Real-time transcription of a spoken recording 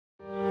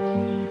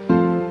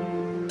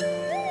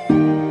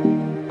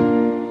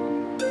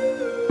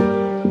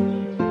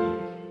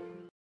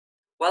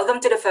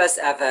Welcome to the first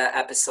ever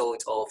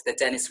episode of the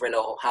Dennis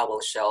Rillo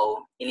Howell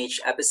Show. In each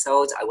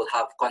episode, I will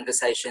have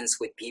conversations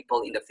with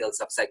people in the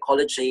fields of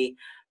psychology,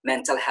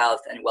 mental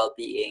health, and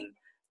well-being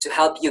to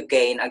help you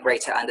gain a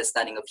greater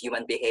understanding of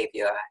human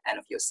behavior and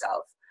of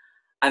yourself.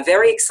 I'm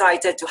very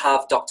excited to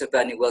have Dr.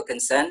 Berney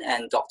Wilkinson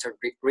and Dr.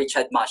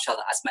 Richard Marshall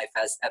as my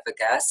first ever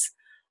guests.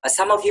 As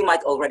some of you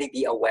might already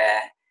be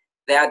aware,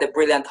 they are the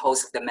brilliant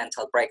hosts of The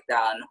Mental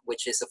Breakdown,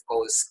 which is, of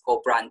course,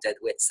 co-branded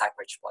with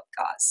PsychRich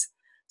Podcast.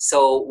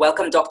 So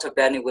welcome, Dr.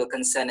 Berney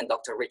Wilkinson and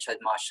Dr. Richard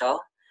Marshall.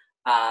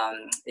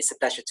 It's a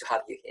pleasure to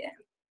have you here.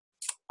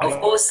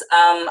 Of course,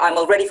 I'm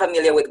already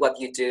familiar with what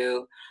you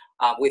do.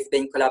 We've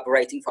been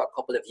collaborating for a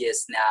couple of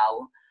years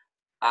now.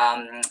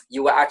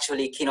 You were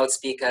actually keynote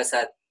speakers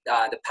at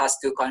the past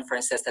two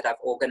conferences that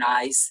I've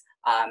organized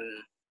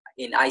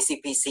in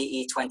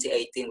ICPCE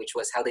 2018, which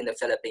was held in the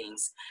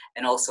Philippines,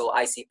 and also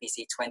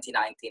ICPC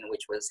 2019,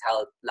 which was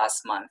held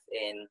last month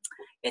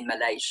in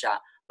Malaysia.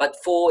 But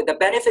for the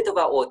benefit of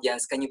our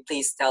audience, can you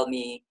please tell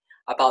me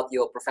about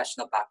your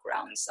professional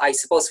backgrounds? I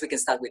suppose we can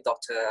start with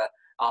Dr.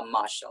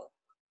 Marshall.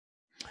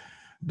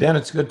 Dan,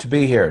 it's good to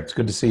be here. It's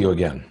good to see you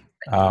again.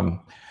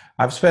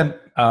 I've spent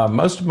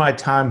most of my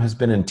time has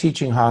been in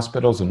teaching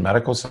hospitals and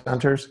medical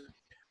centers.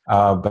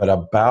 But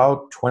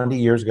about 20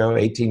 years ago,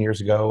 18 years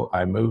ago,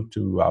 I moved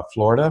to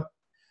Florida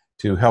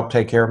to help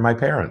take care of my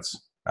parents.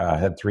 I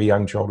had 3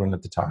 young children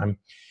at the time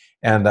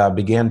and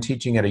began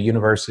teaching at a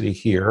university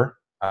here.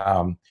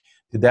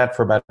 Did that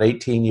for about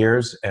 18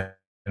 years and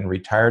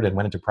retired and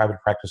went into private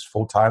practice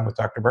full-time with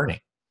Dr.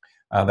 Berney.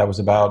 That was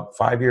about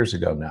 5 years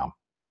ago now.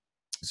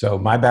 So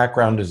my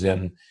background is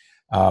in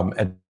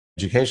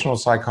educational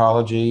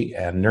psychology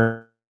and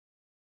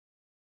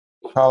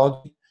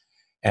neuropsychology.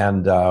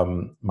 And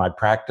the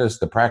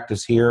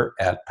practice here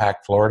at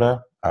PAC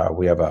Florida,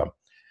 we have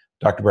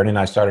Dr. Berney and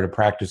I started a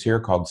practice here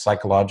called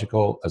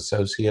Psychological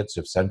Associates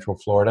of Central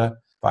Florida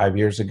 5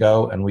 years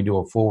ago. And we do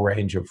a full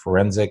range of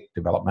forensic,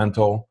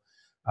 developmental,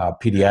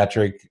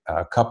 pediatric,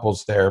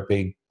 couples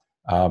therapy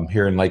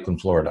here in Lakeland,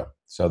 Florida.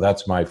 So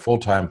that's my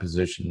full-time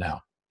position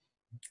now.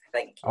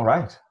 Thank you. All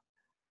right.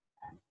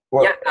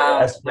 Well,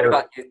 what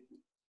about you?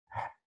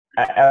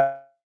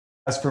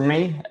 As for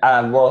me,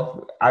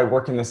 well, I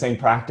work in the same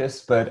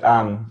practice, but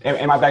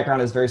and my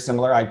background is very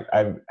similar.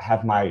 I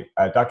have my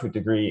doctorate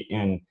degree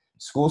in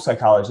school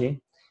psychology,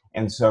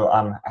 and so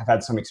I've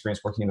had some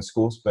experience working in the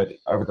schools, but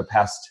over the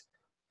past,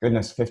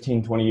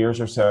 15, 20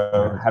 years or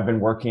so, have been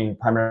working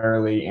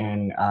primarily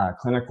in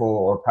clinical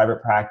or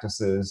private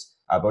practices,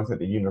 both at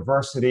the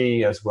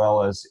university as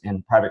well as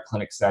in private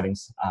clinic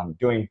settings,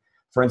 doing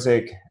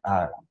forensic,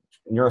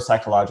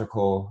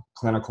 neuropsychological,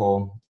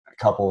 clinical,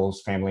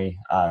 couples, family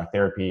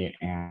therapy,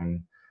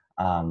 and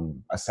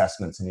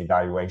assessments and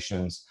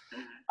evaluations.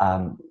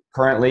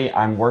 Currently,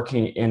 I'm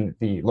working in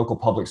the local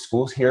public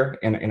schools here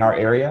in our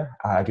area.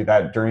 I do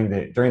that during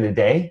the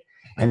day,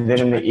 and then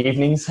in the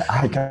evenings,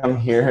 I come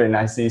here and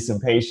I see some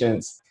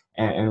patients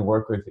and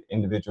work with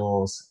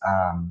individuals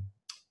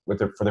for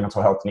their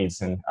mental health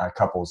needs, and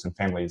couples and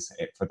families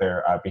for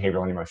their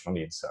behavioral and emotional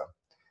needs. So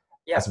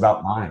yeah, that's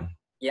about mine.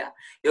 Yeah,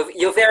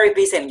 you're very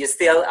busy, and you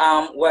still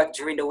work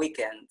during the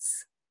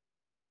weekends.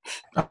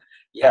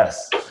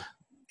 Yes.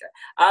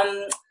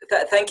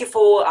 Okay. Thank you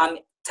for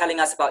telling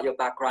us about your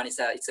background.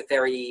 It's a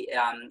very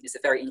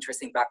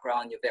interesting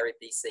background. You're very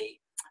busy.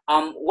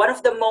 One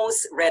of the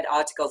most read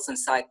articles on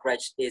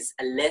PsychRich is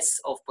a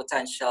list of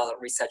potential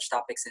research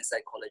topics in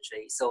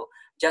psychology. So,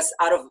 just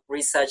out of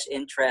research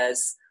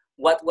interest,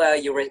 what were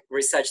your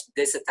research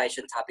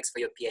dissertation topics for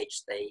your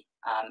PhD,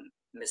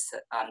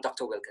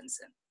 Dr.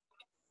 Wilkinson?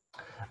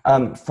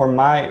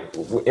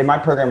 In my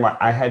program,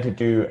 I had to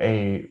do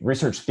a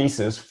research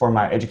thesis for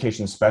my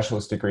education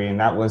specialist degree, and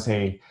that was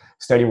a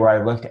study where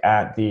I looked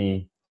at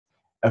the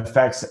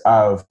effects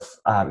of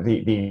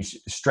the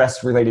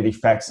stress-related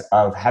effects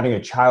of having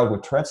a child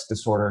with Tourette's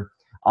disorder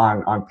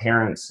on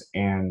parents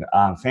and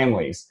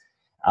families.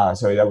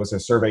 So that was a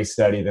survey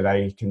study that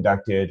I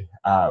conducted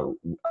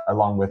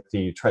along with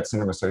the Tourette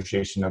Syndrome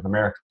Association of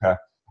America.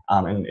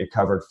 And it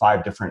covered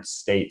 5 different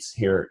states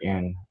here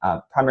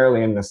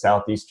primarily in the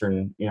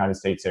southeastern United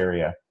States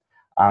area.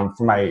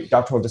 For my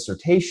doctoral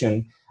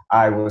dissertation,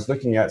 I was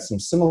looking at some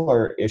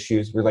similar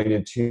issues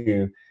related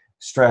to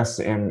stress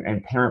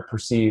and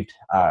parent-perceived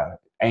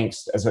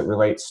angst as it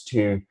relates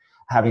to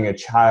having a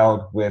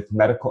child with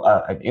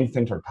an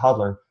infant or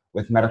toddler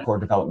with medical or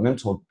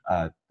developmental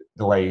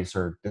delays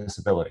or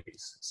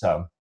disabilities.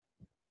 So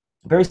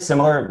very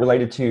similar,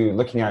 related to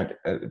looking at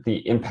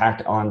the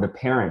impact on the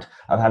parent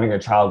of having a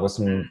child with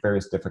some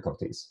various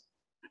difficulties.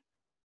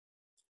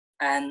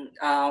 And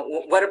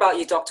what about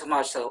you, Dr.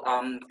 Marshall?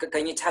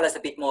 Can you tell us a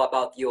bit more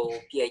about your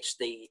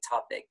PhD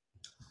topic?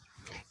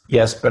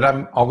 Yes, but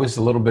I'm always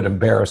a little bit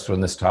embarrassed when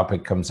this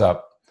topic comes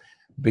up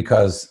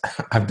because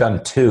I've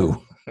done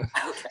 2.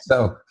 Okay.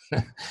 So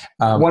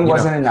one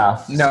wasn't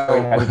enough. No, so I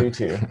had to do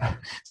 2.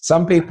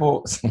 Some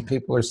people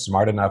are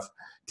smart enough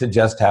to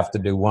just have to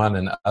do 1,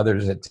 and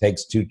others it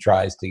takes 2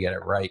 tries to get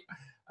it right.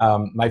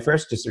 My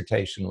first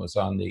dissertation was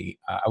on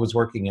I was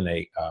working in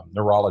a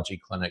neurology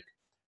clinic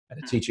at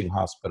a teaching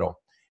hospital.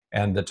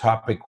 And the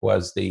topic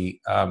was the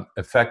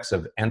effects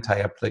of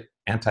anti-epileptic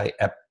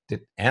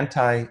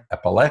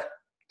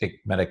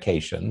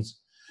medications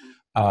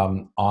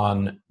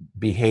on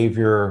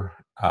behavior,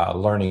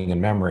 learning,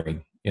 and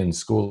memory in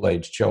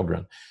school-age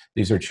children.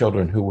 These are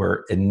children who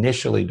were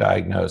initially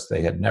diagnosed.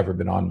 They had never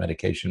been on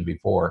medication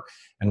before,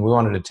 and we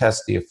wanted to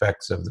test the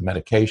effects of the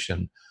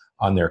medication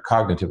on their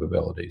cognitive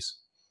abilities.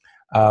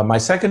 My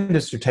second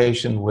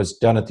dissertation was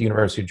done at the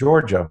University of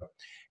Georgia,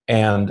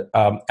 and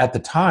at the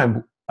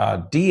time,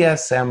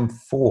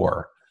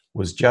 DSM-4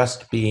 was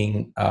just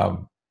being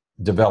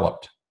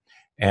developed.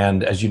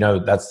 And as you know,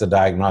 that's the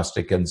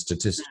diagnostic and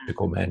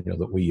statistical manual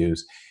that we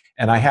use.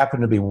 And I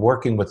happened to be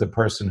working with a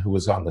person who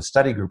was on the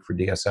study group for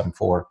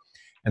DSM-4,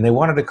 and they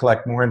wanted to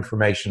collect more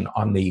information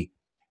on the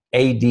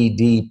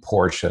ADD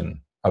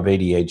portion of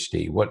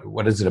ADHD.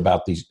 What is it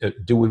about these?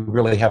 Do we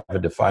really have a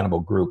definable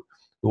group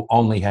who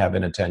only have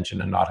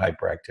inattention and not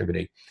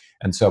hyperactivity?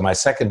 And so my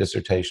second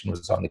dissertation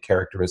was on the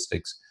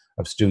characteristics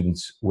of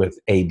students with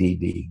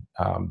ADD,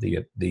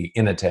 the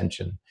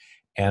inattention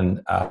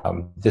and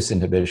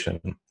disinhibition.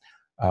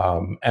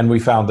 And we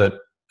found that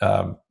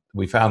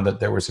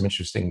there were some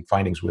interesting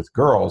findings with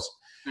girls,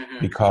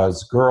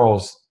 because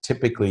girls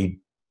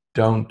typically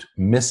don't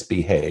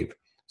misbehave,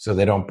 so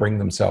they don't bring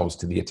themselves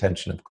to the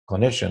attention of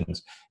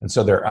clinicians, and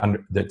so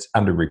that's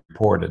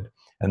underreported,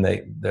 and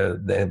they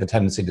have a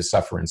tendency to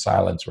suffer in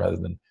silence rather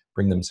than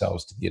bring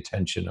themselves to the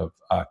attention of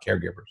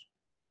caregivers.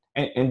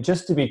 And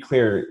just to be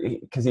clear,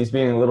 because he's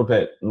being a little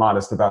bit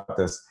modest about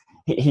this,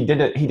 he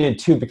did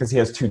two because he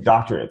has two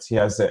doctorates. He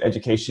has a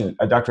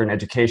doctorate in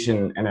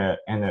education and a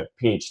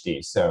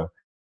PhD. So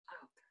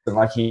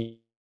like he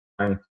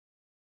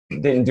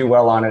didn't do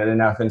well on it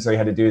enough, and so he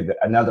had to do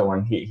another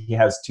one. He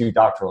has two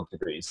doctoral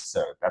degrees,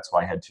 so that's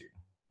why I had two.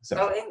 So.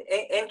 Oh,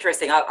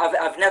 interesting.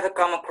 I've never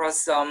come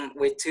across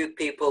with two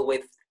people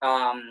with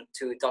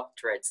two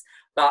doctorates,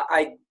 but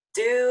I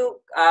do.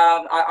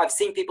 I've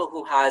seen people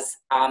who has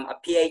a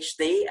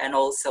PhD and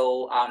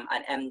also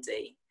an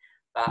MD.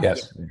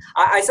 Yes. Yeah.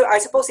 I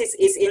suppose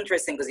it's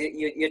interesting because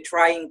you're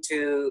trying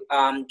to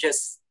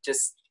just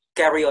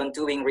carry on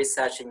doing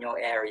research in your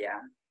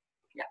area.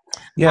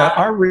 Yeah,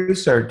 our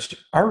research,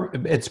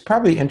 it's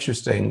probably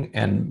interesting,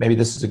 and maybe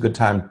this is a good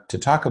time to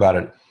talk about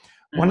it.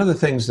 One of the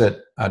things that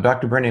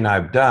Dr. Berney and I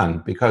have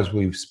done, because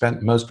we've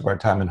spent most of our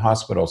time in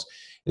hospitals,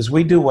 is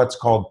we do what's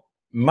called,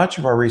 much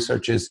of our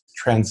research is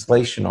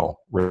translational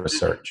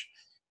research.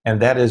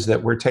 And that is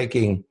that we're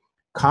taking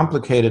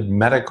complicated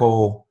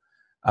medical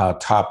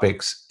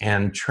topics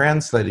and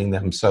translating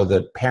them so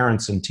that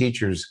parents and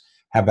teachers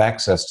have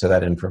access to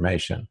that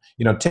information.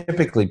 You know,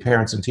 typically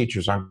parents and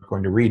teachers aren't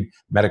going to read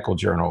medical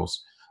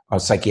journals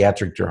or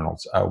psychiatric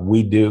journals.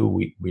 We do,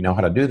 we know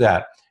how to do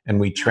that, and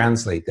we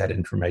translate that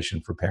information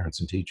for parents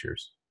and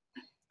teachers.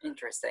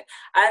 Interesting.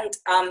 And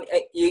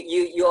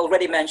you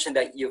already mentioned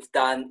that you've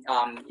done,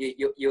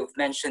 you've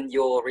mentioned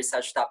your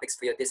research topics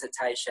for your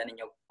dissertation and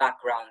your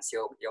backgrounds,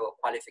 your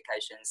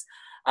qualifications.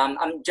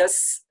 I'm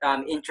just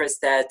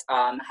interested,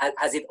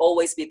 has it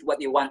always been what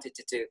you wanted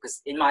to do?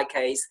 Because in my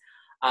case,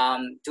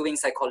 doing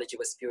psychology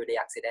was purely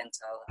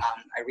accidental.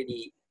 I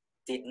really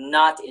did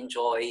not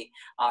enjoy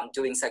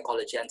doing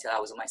psychology until I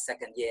was in my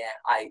second year.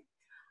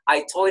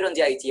 I toyed on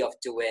the idea of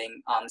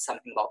doing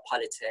something about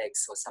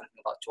politics or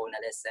something about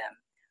journalism,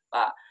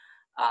 but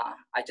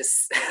I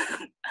just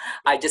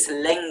I just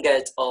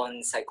lingered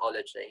on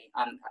psychology.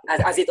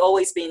 Has it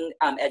always been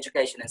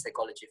education and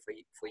psychology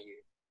for you?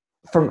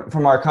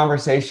 From our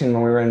conversation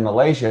when we were in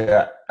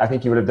Malaysia, I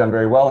think you would have done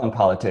very well in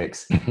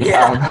politics.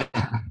 Yeah.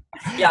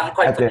 Yeah, I'm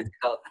quite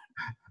political.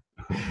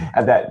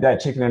 At that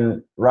chicken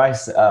and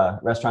rice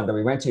restaurant that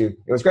we went to,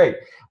 it was great.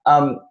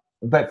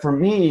 But for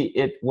me,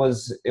 it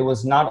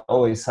was not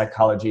always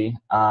psychology.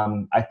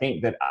 I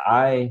think that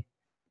I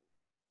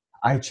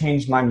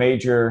changed my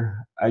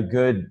major a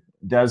good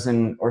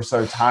dozen or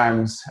so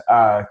times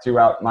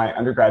throughout my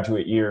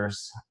undergraduate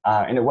years,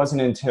 and it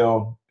wasn't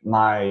until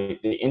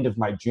the end of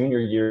my junior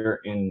year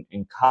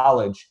in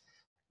college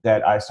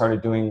that I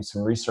started doing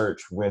some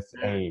research with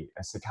a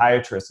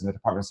psychiatrist in the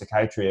Department of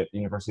Psychiatry at the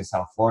University of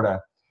South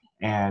Florida,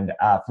 and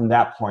from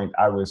that point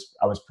I was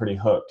pretty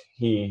hooked.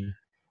 He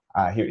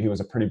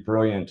was a pretty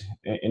brilliant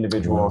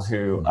individual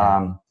who,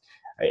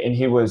 and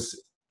he was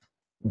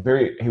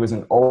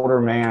an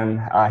older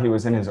man. He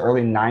was in his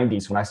early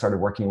 90s when I started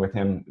working with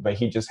him, but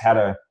he just had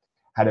a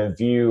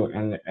view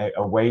and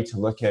a way to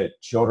look at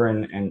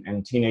children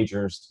and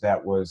teenagers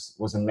that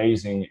was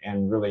amazing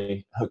and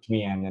really hooked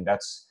me in, and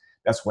that's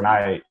when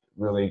I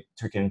really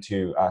took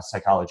into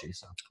psychology.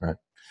 So right,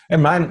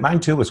 and mine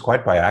too was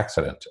quite by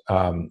accident.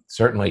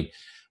 Certainly,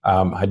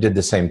 I did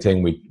the same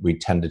thing. We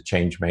tend to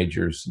change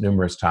majors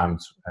numerous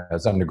times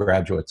as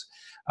undergraduates,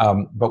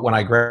 but when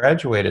I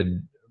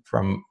graduated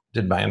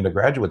did my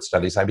undergraduate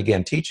studies, I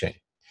began teaching,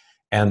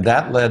 and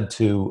that led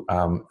to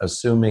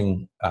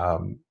assuming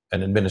an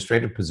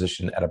administrative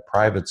position at a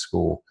private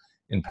school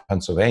in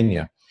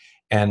Pennsylvania.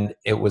 And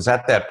it was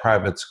at that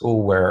private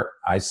school where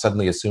I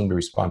suddenly assumed a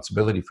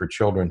responsibility for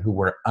children who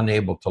were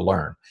unable to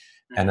learn.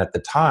 And at the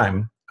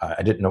time,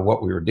 I didn't know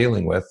what we were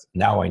dealing with.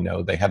 Now I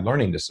know they had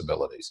learning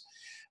disabilities.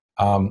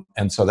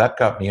 And so that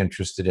got me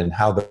interested in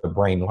how the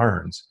brain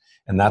learns.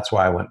 And that's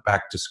why I went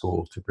back to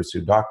school to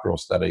pursue doctoral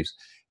studies,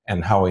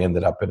 and how I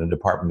ended up in a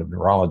department of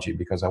neurology,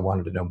 because I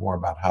wanted to know more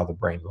about how the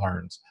brain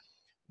learns.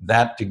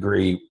 That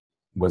degree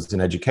was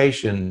in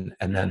education,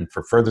 and then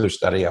for further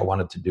study, I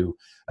wanted to do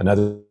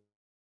another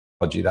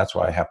psychology. That's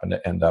why I happened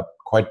to end up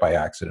quite by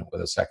accident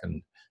with a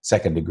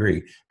second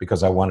degree,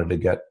 because I wanted to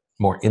get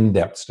more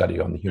in-depth study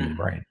on the human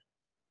brain.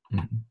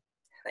 Mm-hmm.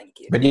 Thank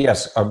you. But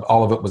yes,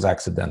 all of it was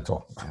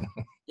accidental.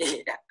 Yeah.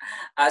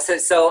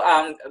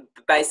 So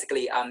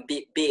basically,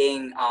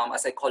 being a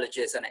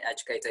psychologist and an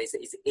educator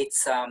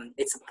it's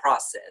a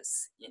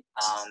process.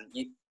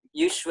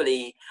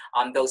 Usually,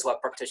 those who are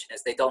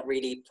practitioners, they don't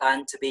really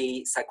plan to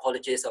be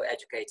psychologists or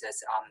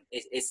educators.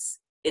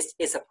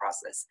 It's a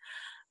process.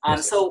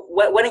 Yes. So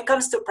when it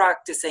comes to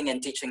practicing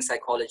and teaching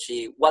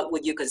psychology, what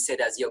would you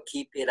consider as your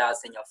key pillars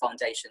and your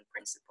foundation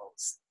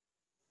principles?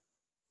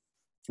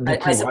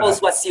 I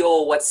suppose what's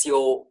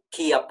your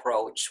key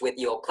approach with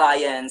your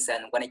clients,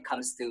 and when it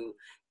comes to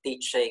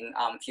teaching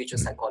future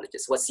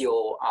psychologists, what's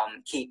your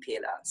key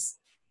pillars?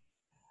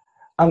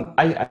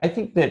 I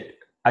think that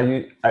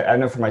I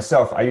know for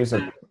myself, I use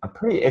a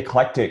pretty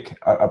eclectic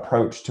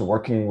approach to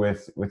working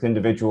with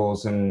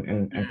individuals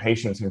and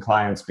patients and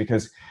clients,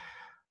 because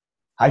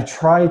I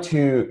try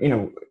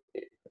to,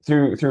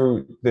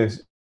 through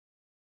this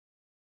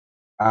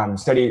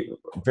study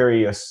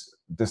various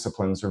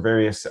disciplines or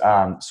various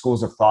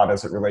schools of thought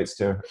as it relates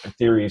to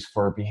theories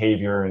for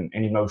behavior and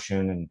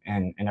emotion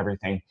and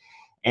everything.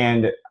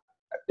 And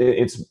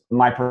it's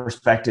my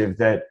perspective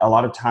that a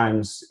lot of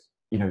times,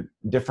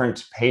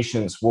 different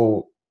patients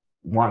will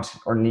want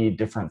or need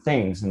different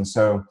things. And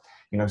so,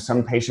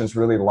 some patients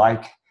really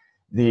like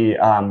the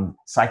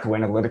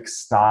psychoanalytic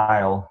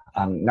style.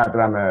 Not that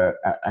I'm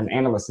an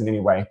analyst in any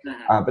way,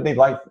 but they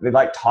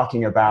like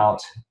talking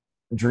about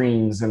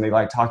dreams, and they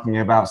like talking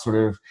about sort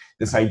of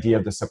this idea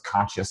of the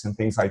subconscious and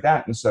things like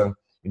that. And so,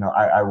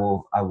 I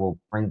will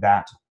bring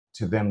that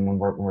to them when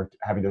we're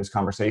having those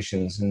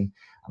conversations.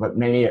 But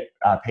many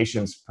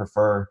patients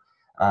prefer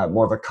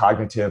more of a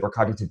cognitive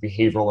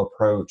behavioral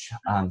approach.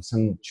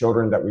 Some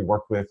children that we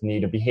work with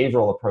need a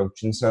behavioral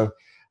approach. And so,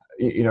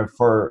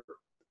 for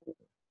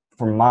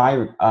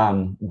my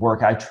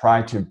work, I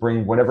try to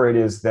bring whatever it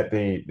is that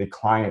the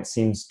client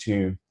seems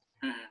to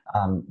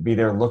be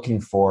there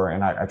looking for,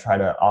 and I try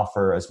to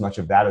offer as much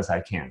of that as I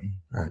can.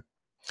 Right.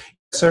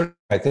 Certainly,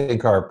 I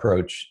think our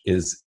approach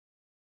is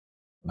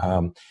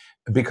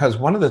because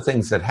one of the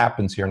things that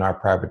happens here in our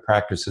private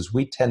practice is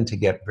we tend to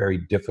get very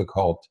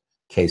difficult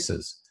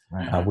cases.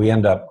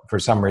 Right. For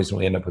some reason,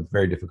 we end up with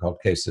very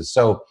difficult cases.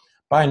 So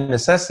by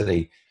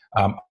necessity,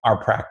 our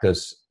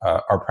practice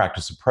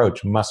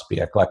approach must be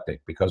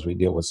eclectic, because we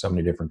deal with so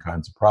many different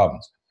kinds of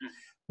problems.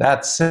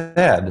 That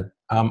said,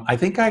 I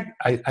think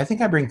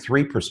I bring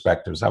three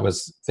perspectives. I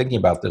was thinking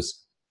about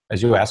this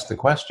as you asked the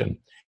question.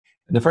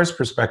 And the first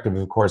perspective,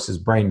 of course, is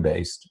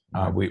brain-based.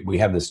 We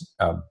have this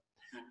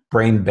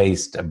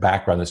brain-based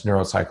background, this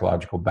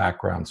neuropsychological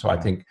background. So I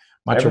think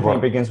everything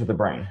begins with the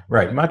brain.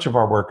 Right. Much of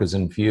our work is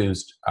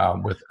infused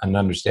with an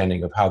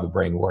understanding of how the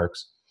brain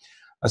works.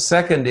 A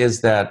second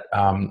is that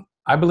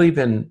I believe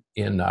in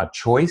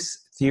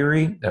choice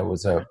theory that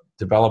was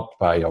developed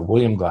by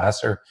William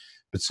Glasser,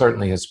 but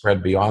certainly has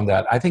spread beyond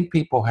that. I think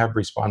people have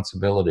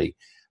responsibility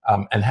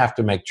and have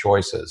to make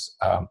choices.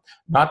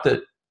 Not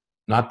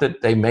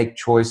that they make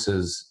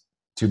choices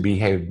to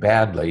behave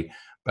badly,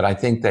 but I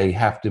think they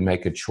have to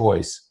make a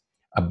choice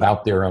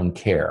about their own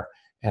care.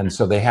 And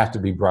so they have to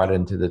be brought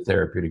into the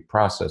therapeutic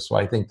process. So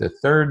I think the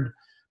third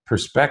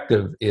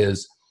perspective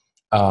is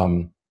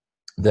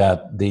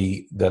that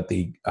the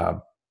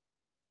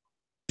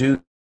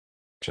do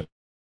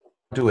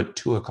it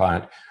to a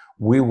client.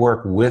 We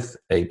work with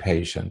a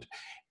patient,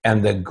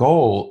 and the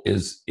goal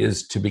is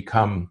to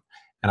become,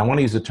 and I want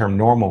to use the term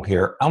normal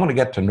here. I want to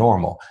get to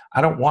normal.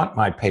 I don't want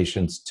my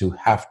patients to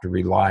have to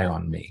rely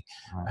on me,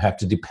 have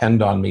to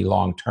depend on me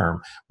long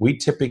term. We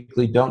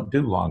typically don't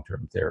do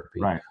long-term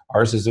therapy. Right.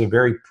 Ours is a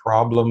very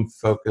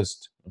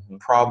problem-focused,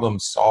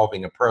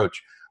 problem-solving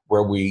approach,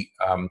 where we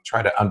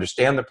try to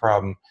understand the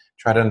problem,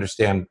 try to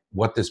understand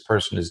what this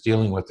person is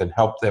dealing with, and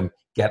help them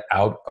get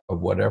out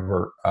of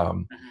whatever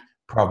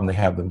problem they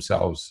have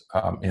themselves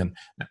in.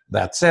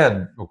 That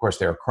said, of course,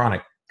 there are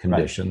chronic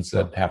conditions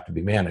that have to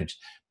be managed.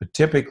 But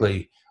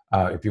typically,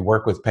 if you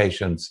work with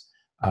patients,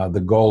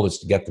 the goal is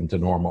to get them to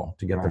normal,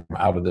 to get them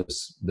out of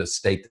this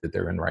state that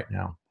they're in right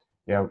now.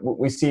 Yeah,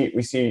 we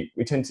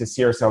tend to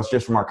see ourselves,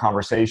 just from our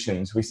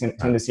conversations, we tend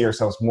to see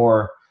ourselves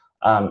more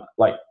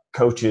like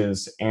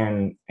coaches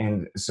and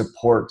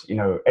support,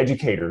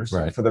 educators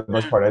for the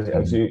most part,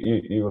 as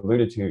you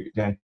alluded to,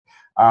 Dan.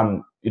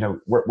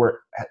 We're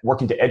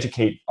working to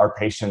educate our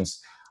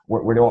patients.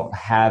 We don't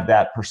have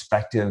that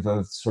perspective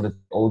of sort of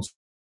old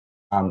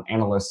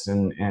analysts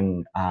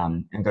and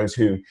those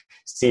who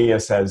see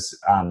us as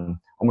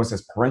almost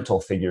as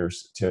parental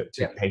figures to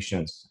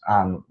patients.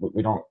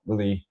 We don't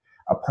really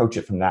approach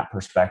it from that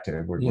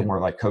perspective. We're more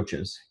like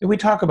coaches. We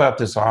talk about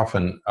this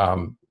often,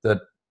 that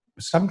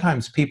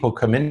sometimes people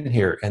come in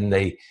here and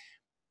they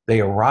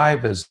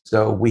arrive as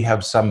though we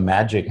have some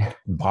magic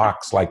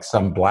box, like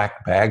some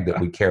black bag that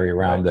we carry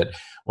around that,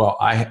 well,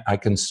 I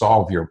can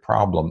solve your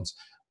problems.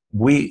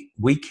 We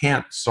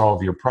can't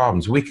solve your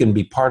problems. We can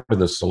be part of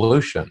the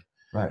solution.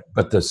 Right.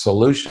 But the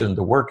solution,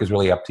 the work is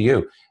really up to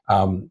you.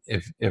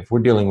 If we're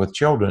dealing with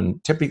children,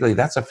 typically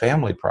that's a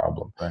family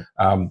problem.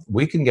 Right.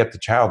 We can get the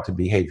child to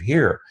behave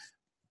here,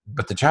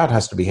 but the child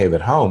has to behave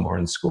at home or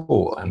in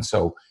school. And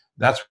so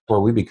that's where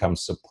we become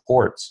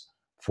supports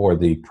for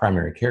the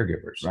primary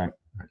caregivers. Right.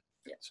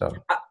 So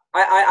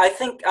I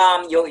think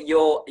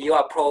your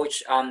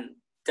approach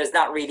does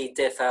not really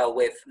differ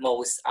with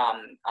most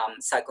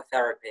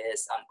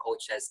psychotherapists,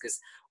 coaches, because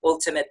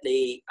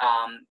ultimately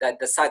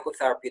the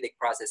psychotherapeutic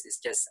process is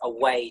just a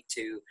way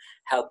to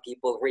help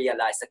people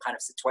realize the kind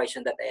of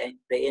situation that they're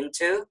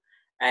into,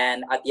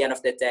 and at the end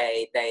of the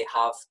day, they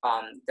have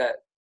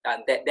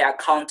they're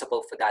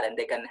accountable for that, and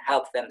they can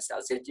help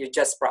themselves. You're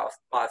just part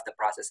of the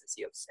process, as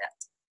you've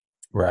said.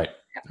 Right.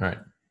 Yeah. Right.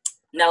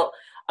 Now,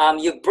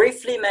 you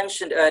briefly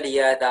mentioned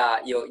earlier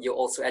that you're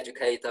also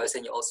educators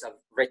and you also have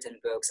written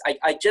books.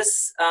 I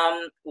just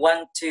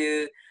want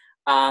to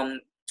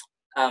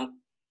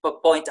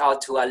point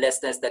out to our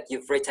listeners that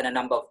you've written a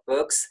number of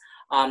books.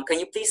 Can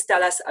you please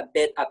tell us a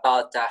bit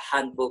about the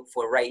Handbook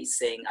for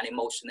Raising an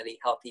Emotionally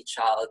Healthy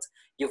Child?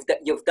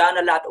 You've done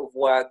a lot of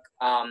work.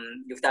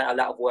 You've done a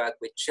lot of work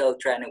with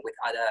children and with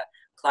other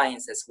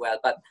clients as well.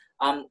 But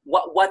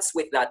what's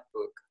with that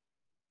book?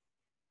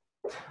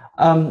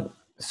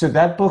 So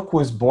that book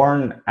was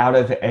born out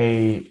of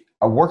a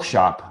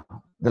workshop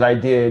that I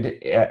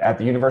did at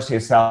the University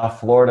of South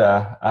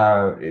Florida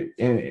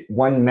in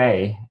one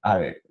May,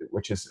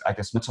 which is, I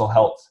guess, mental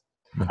health.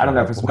 I don't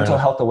know if it's Mental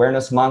Health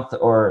Awareness Month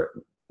or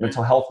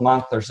Mental Health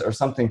Month or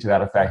something to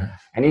that effect.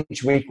 And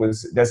each week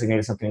was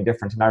designated something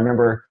different. And I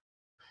remember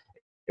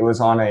it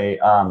was on it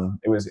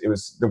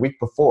was the week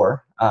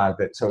before so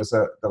it was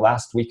the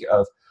last week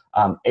of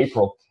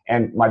April.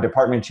 And my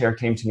department chair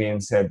came to me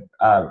and said,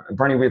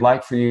 Berney, we'd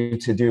like for you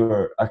to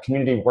do a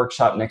community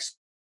workshop next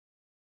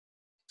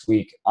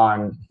week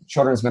on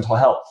children's mental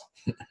health.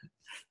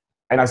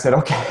 And I said,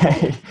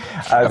 okay.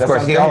 Of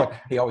course, he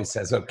always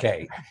says,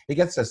 okay. He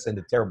gets us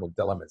into terrible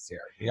dilemmas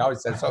here. He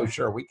always says, oh,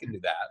 sure, we can do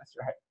that. That's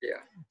right. Yeah.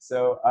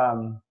 So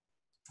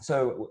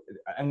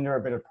under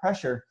a bit of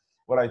pressure,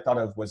 what I thought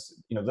of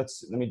was, I'm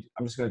just going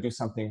to do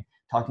something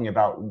talking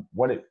about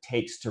what it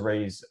takes to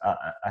raise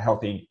a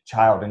healthy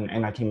child.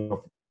 And I came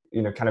up,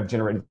 kind of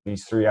generated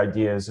these three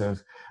ideas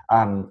of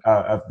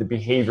the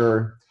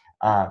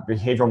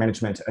behavioral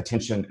management,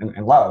 attention,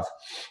 and love.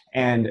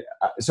 And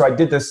so I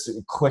did this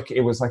quick,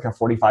 it was like a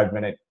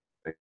 45-minute.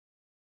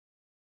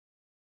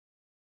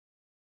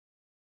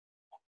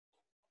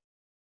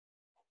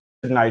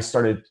 And I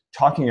started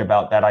talking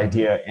about that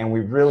idea, and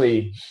we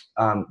really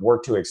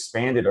worked to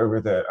expand it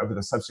over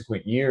the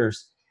subsequent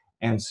years.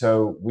 And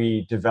so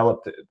we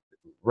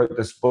wrote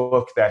this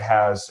book that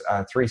has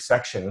 3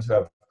 sections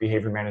of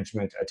behavior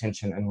management,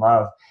 attention, and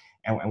love.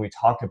 And we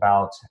talk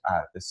about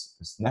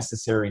this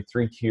necessary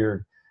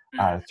 3-tiered,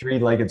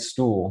 3-legged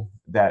stool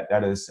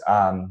that is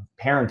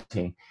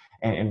parenting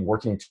and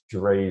working to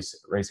raise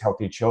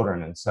healthy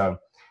children. And so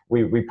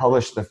we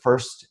published the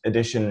first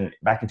edition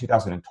back in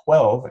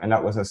 2012, and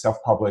that was a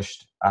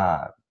self-published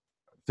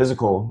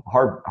physical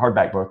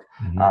hardback book,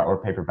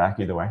 or paperback,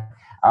 either way.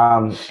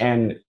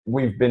 And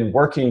we've been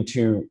working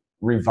to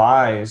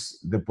revise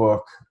the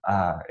book,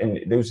 and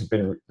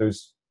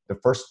the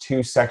first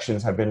 2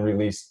 sections have been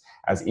released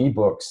as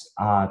ebooks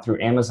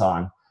through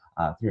Amazon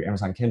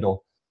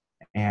Kindle.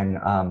 And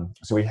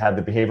so we had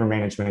the behavior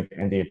management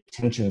and the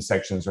attention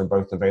sections are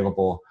both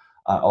available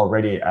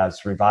already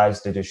as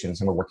revised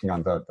editions, and we're working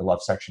on the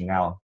love section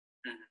now.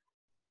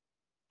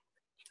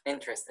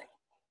 Interesting.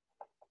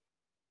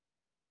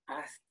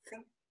 I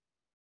think.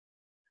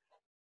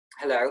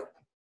 Hello.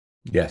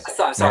 Yes.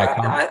 I'm sorry.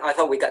 I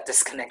thought we got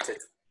disconnected.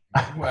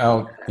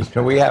 Well,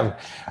 we have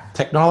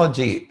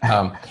technology.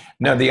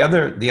 Now, the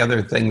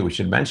other thing that we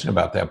should mention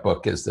about that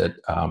book is that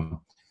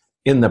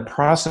in the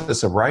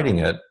process of writing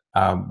it,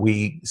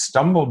 we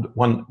stumbled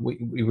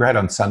we read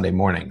on Sunday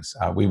mornings.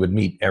 We would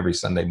meet every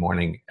Sunday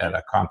morning at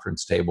a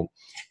conference table,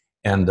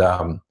 and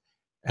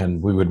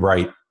we would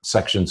write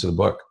sections of the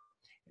book.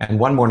 And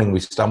one morning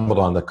we stumbled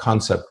on the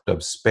concept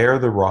of spare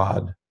the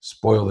rod,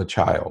 spoil the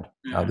child.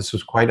 This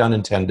was quite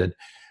unintended,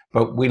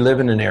 but we live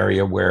in an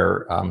area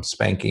where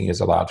spanking is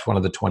allowed. It's one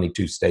of the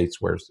 22 states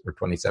or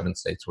 27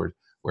 states where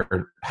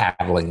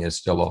paddling is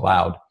still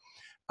allowed.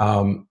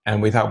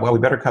 And we thought, well, we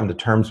better come to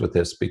terms with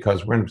this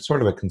because we're in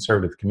sort of a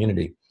conservative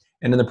community.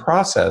 And in the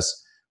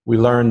process, we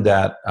learned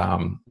that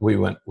we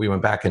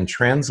went back and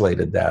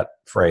translated that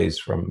phrase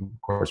from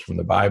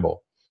the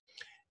Bible,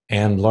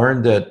 and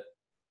learned that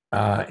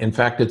in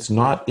fact it's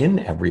not in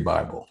every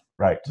Bible.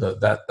 Right.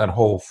 That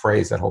whole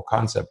phrase, that whole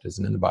concept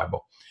isn't in the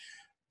Bible.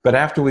 But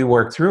after we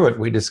worked through it,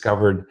 we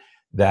discovered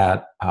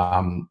that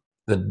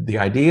the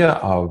idea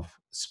of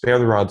Spare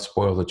the Rod,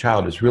 Spoil the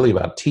Child is really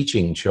about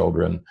teaching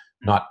children,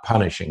 not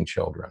punishing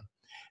children.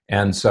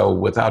 And so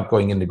without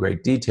going into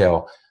great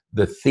detail,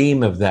 the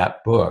theme of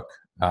that book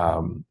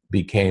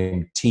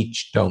became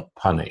Teach, Don't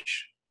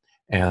Punish.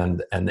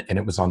 And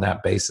it was on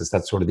that basis.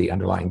 That's sort of the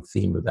underlying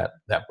theme of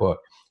that book,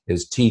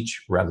 is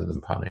teach rather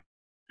than punish.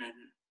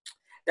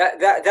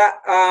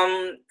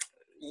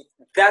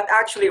 That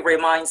actually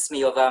reminds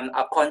me of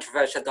a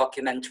controversial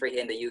documentary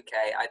in the UK.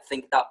 I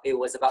think that it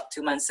was about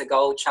 2 months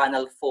ago,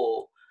 Channel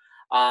 4.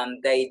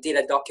 They did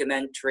a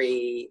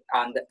documentary.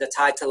 The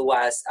title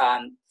was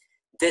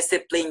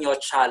Discipline Your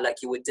Child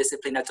Like You Would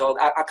Discipline a Dog.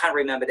 I can't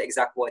remember the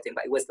exact wording,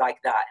 but it was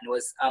like that. And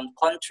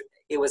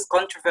it was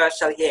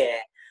controversial here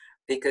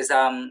because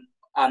a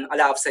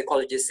lot of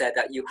psychologists said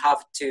that you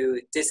have to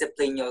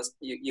discipline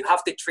you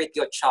have to treat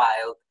your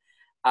child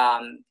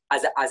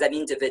as an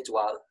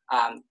individual.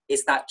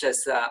 It's not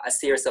just a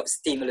series of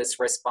stimulus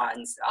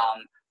response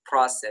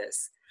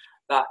process.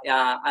 But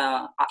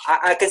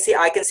I can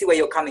see where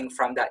you're coming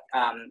from. That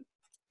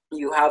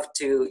you have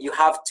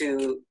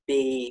to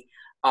be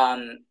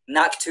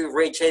not too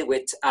rigid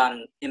with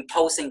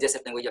imposing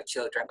discipline with your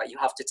children, but you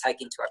have to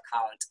take into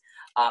account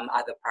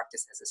other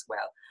practices as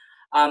well.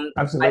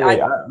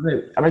 Absolutely.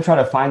 I'm gonna try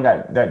to find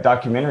that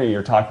documentary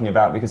you're talking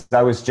about, because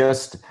I was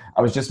just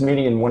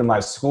meeting in one of my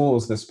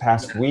schools this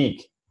past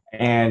week,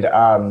 and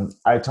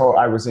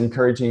I was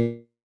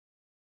encouraging.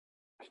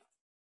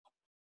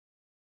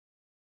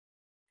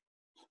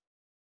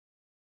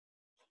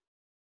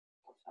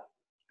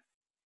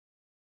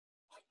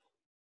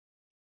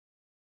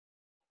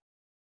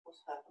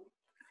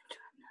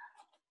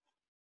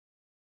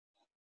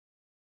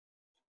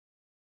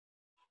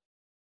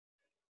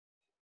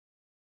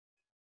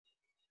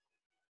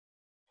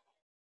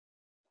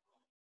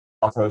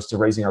 Opposed to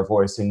raising our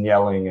voice and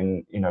yelling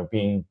and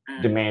being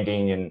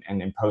demanding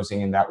and imposing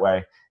in that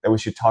way, that we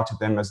should talk to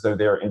them as though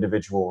they're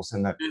individuals,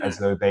 and that as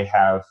though they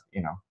have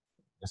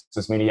just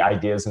as many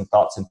ideas and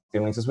thoughts and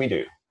feelings as we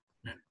do.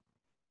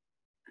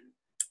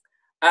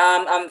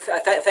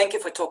 Thank you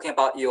for talking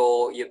about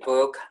your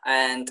book,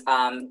 and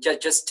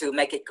just to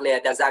make it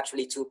clear, there's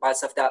actually 2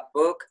 parts of that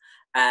book,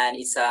 and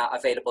it's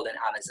available on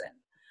Amazon.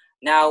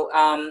 Now,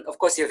 of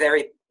course, you're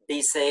very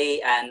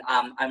busy, and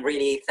I'm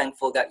really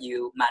thankful that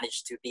you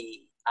managed to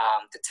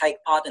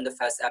take part in the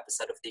first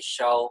episode of this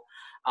show.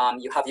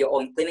 You have your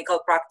own clinical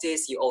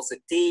practice, you also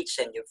teach,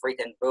 and you've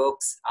written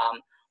books.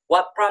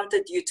 What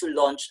prompted you to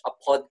launch a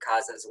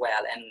podcast as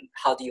well, and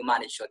how do you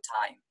manage your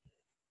time?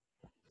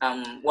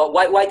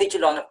 Why did you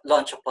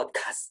launch a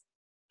podcast?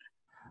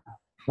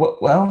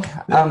 Well,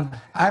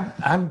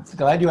 I'm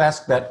glad you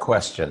asked that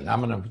question.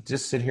 I'm going to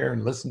just sit here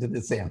and listen to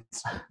this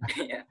answer.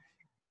 Yeah.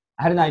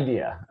 I had an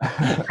idea.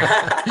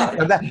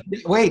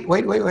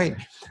 Wait.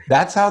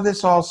 That's how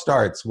this all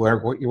starts.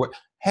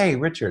 Hey,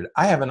 Richard,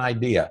 I have an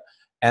idea.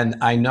 And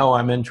I know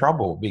I'm in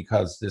trouble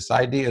because this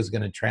idea is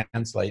going to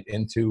translate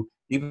into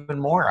even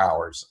more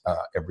hours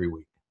every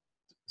week.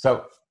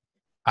 So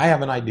I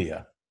have an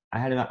idea. I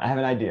have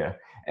an idea.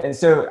 And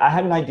so I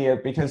had an idea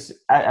because,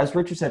 as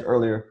Richard said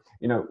earlier,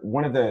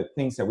 one of the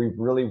things that we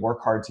really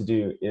work hard to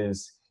do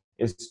is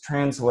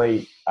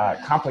translate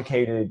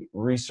complicated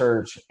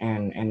research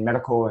and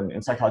medical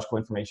and psychological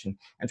information,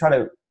 and try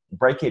to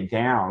break it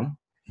down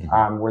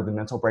where the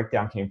mental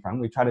breakdown came from.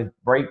 We try to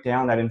break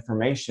down that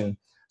information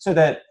so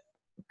that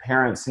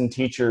parents and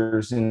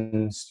teachers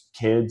and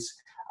kids,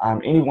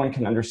 anyone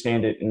can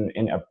understand it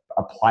and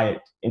apply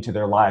it into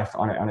their life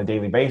on a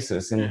daily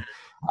basis. And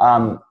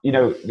we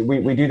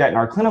do that in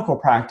our clinical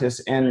practice,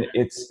 and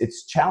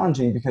it's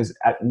challenging because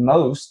at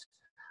most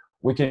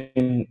we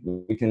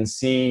can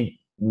see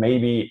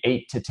maybe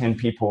 8 to 10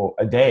 people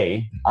a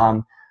day.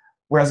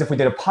 Whereas if we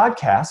did a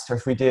podcast, or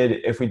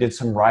if we did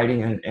some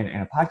writing in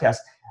a podcast,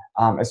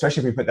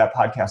 especially if we put that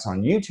podcast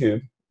on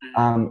YouTube,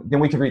 then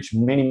we could reach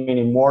many,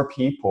 many more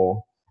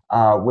people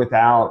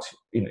without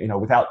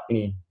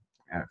any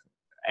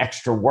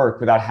extra work,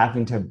 without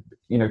having to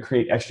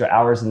create extra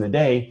hours in the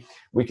day.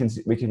 We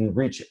can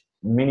reach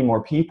many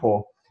more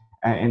people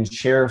and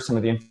share some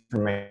of the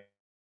information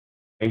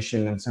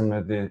and some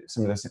of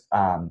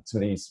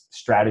these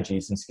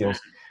strategies and skills,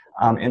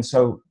 and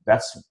so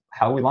that's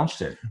how we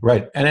launched it.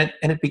 Right, and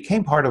it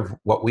became part of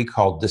what we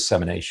call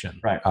dissemination.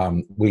 Right.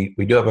 We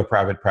do have a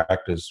private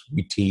practice.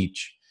 We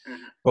teach,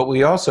 but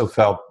we also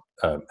felt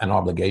an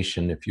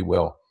obligation, if you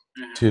will,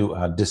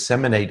 to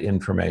disseminate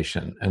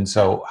information. And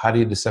so, how do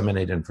you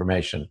disseminate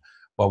information?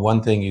 Well,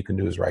 one thing you can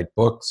do is write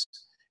books.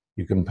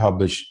 You can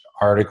publish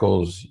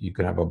articles. You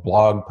can have a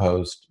blog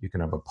post. You can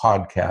have a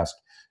podcast.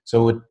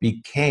 So it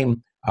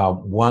became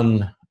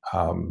one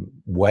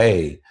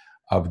way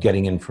of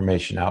getting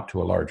information out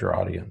to a larger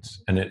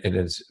audience. And it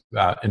is,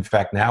 in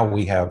fact, now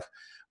we have,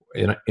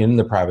 in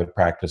the private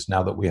practice,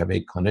 now that we have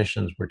 8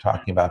 clinicians, we're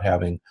talking about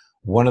having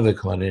one of the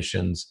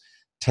clinicians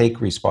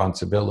take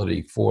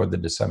responsibility for the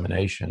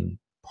dissemination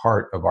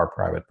part of our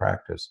private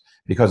practice,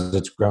 because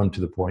it's grown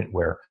to the point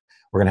where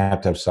we're going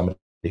to have somebody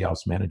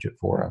else manage it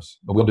for us.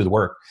 But we'll do the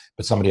work,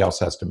 but somebody else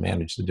has to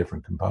manage the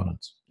different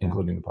components,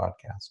 including the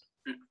podcast.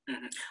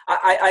 Mhm.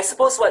 I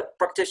suppose what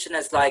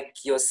practitioners like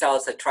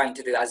yourselves are trying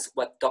to do, as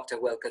what Dr.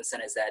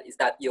 Wilkinson has said, is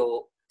that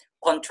you're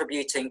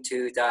contributing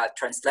to the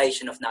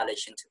translation of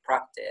knowledge into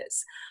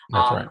practice.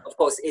 That's right. Of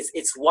course,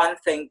 it's one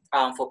thing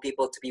for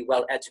people to be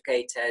well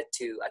educated,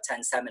 to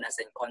attend seminars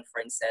and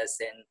conferences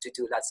and to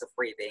do lots of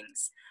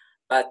readings,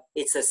 but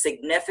it's a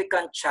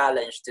significant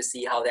challenge to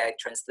see how they are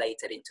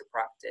translated into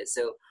practice.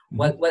 So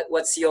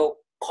what's your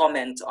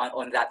comment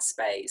on that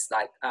space?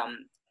 Like,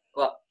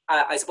 well,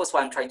 I suppose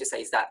what I'm trying to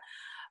say is that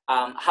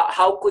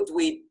how could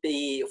we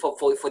be,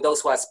 for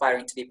those who are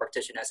aspiring to be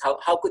practitioners,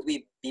 how could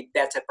we be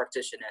better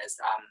practitioners?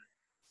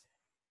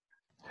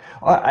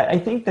 Well, I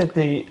think that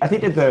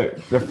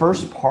the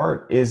first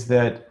part is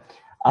that,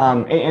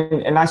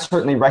 and I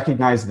certainly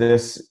recognize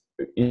this,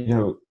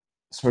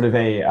 sort of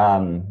a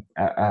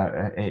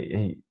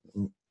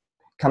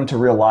come to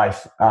real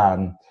life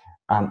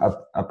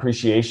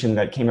appreciation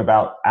that came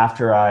about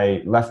after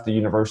I left the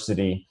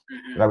university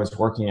that I was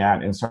working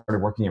at and started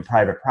working in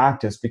private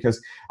practice,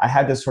 because I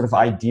had this sort of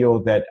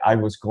ideal that I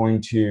was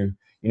going to,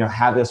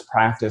 have this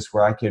practice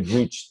where I could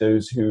reach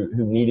those who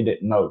needed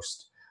it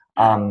most.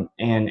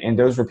 And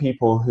those were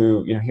people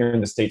who, here in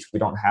the States, we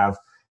don't have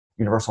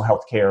universal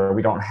health care.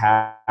 We don't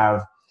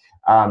have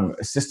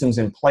systems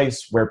in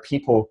place where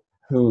people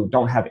who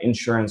don't have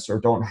insurance or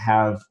don't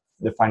have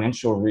the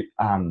financial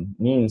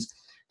means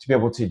to be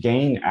able to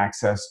gain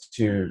access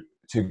to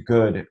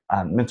good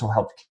mental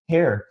health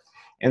care.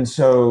 And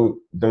so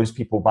those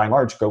people by and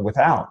large go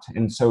without.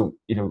 And so,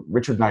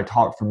 Richard and I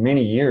talked for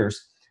many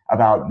years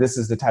about this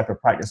is the type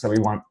of practice that we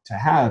want to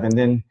have. And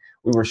then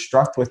we were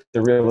struck with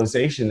the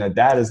realization that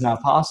that is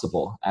not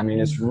possible. I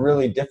mean, it's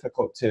really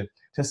difficult to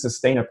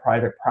sustain a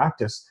private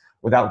practice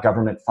without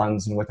government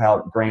funds and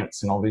without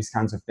grants and all these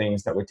kinds of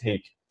things that would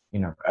take,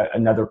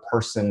 another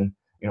person,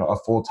 a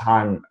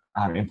full-time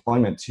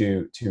employment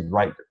to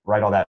write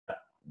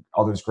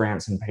all those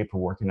grants and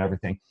paperwork and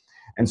everything.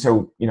 And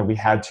so, we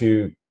had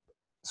to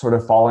sort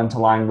of fall into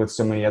line with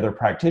so many other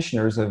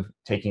practitioners of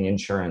taking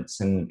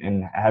insurance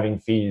and having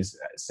fees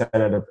set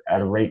at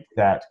a rate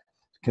that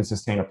can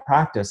sustain a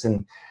practice.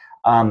 And,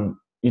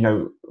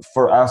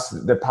 for us,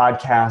 the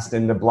podcast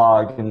and the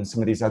blog and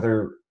some of these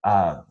other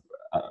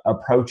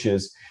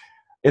approaches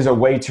is a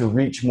way to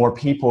reach more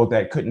people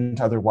that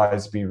couldn't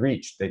otherwise be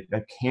reached,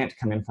 that can't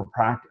come in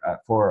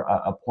for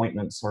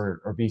appointments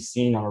or be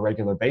seen on a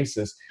regular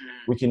basis.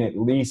 We can at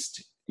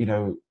least,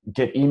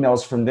 get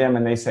emails from them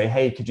and they say,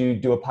 hey, could you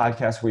do a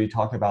podcast where you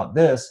talk about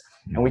this?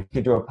 And we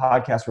could do a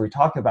podcast where we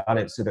talk about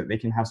it so that they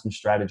can have some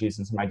strategies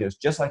and some ideas,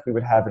 just like we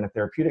would have in a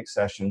therapeutic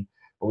session,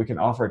 but we can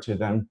offer it to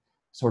them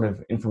sort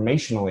of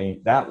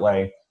informationally that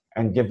way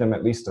and give them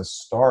at least a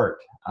start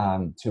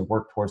to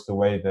work towards the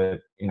way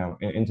that,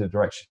 into the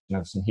direction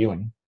of some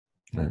healing.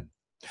 Right.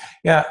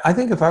 Yeah, I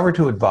think if I were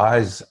to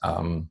advise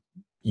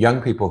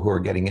young people who are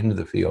getting into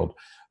the field,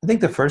 I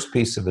think the first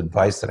piece of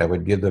advice that I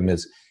would give them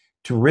is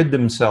to rid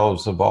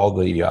themselves of all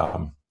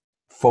the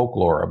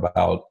folklore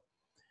about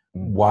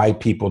why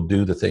people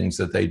do the things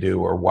that they do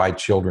or why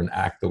children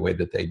act the way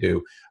that they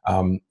do.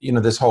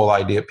 This whole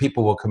idea,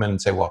 people will come in and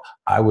say, well,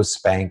 I was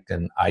spanked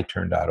and I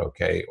turned out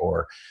okay,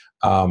 or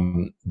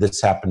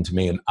this happened to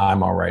me and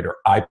I'm all right, or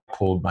I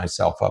pulled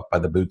myself up by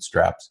the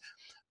bootstraps.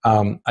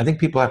 I think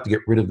people have to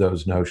get rid of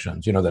those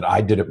notions, that I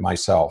did it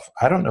myself.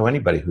 I don't know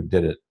anybody who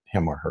did it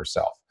him or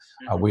herself.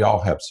 We all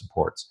have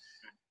supports.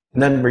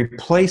 And then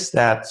replace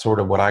that sort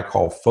of what I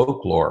call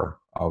folklore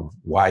of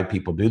why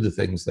people do the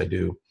things they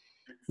do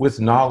with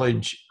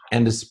knowledge,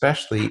 and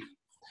especially,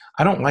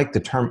 I don't like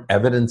the term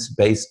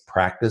evidence-based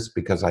practice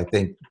because I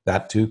think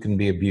that too can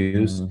be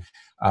abused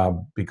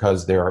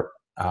because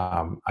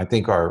I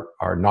think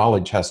our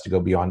knowledge has to go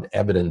beyond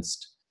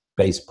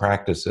evidence-based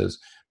practices.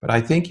 But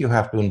I think you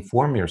have to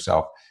inform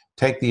yourself.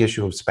 Take the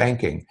issue of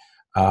spanking.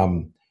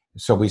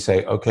 So we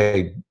say,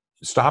 okay,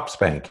 stop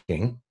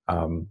spanking.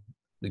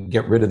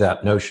 Get rid of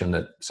that notion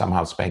that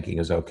somehow spanking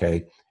is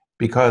okay,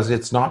 because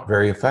it's not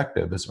very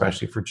effective,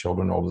 especially for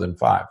children older than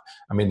 5.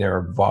 I mean, there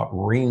are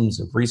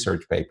reams of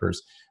research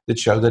papers that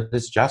show that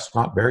it's just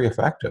not very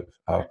effective,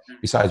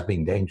 besides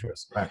being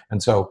dangerous. Right.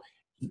 And so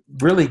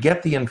really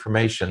get the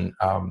information,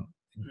 and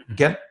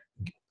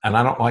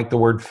I don't like the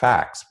word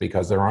facts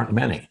because there aren't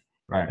many.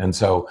 Right. And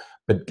so,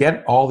 but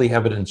get all the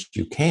evidence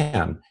you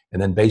can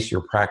and then base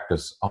your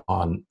practice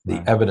on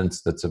the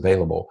evidence that's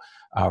available.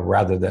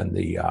 Rather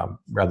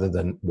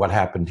than what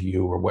happened to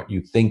you or what you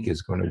think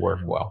is going to work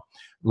well.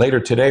 Later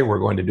today, we're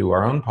going to do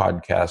our own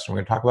podcast. And we're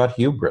going to talk about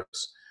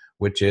hubris,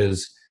 which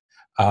is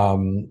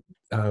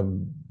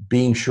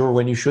being sure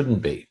when you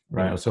shouldn't be.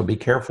 Right. So be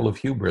careful of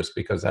hubris,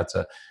 because that's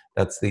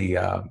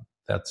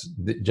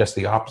just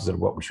the opposite of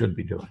what we should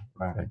be doing.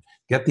 Right. Okay?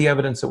 Get the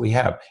evidence that we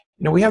have.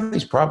 We have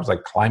these problems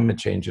like climate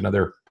change and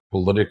other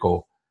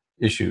political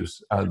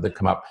issues that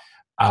come up.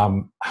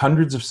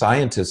 Hundreds of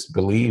scientists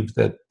believe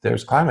that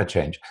there's climate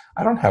change.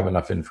 I don't have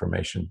enough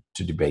information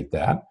to debate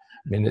that.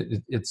 I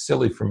mean, it's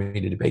silly for me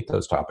to debate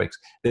those topics.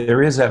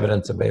 There is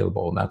evidence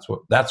available, and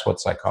that's what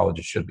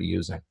psychologists should be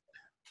using.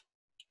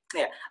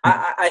 Yeah,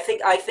 I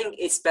think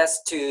it's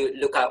best to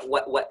look at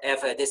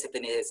whatever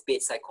discipline it is, be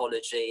it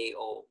psychology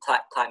or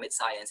climate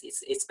science.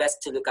 It's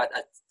best to look at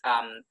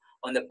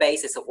on the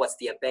basis of what's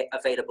the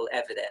available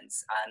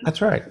evidence. And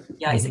That's right.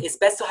 yeah, it's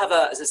best to have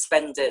a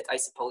suspended, I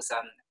suppose,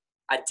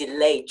 a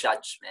delayed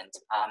judgment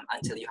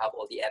until you have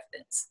all the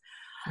evidence.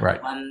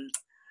 Right.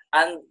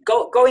 And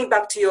going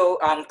back to your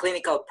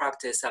clinical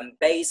practice,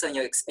 based on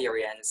your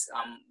experience,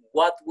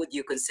 what would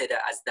you consider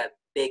as the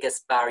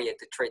biggest barrier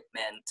to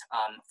treatment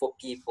for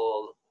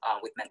people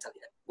with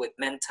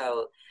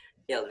mental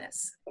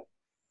illness?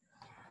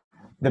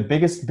 The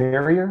biggest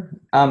barrier,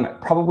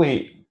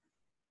 probably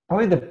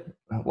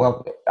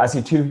well, I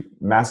see two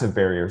massive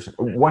barriers.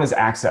 One is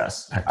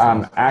access.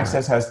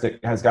 Access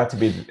has got to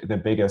be the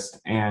biggest,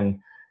 and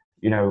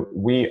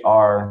we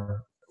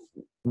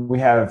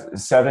have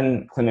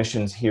 7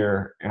 clinicians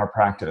here in our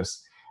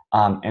practice,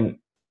 and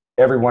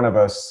every one of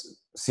us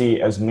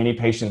see as many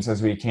patients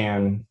as we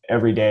can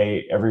every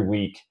day, every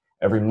week,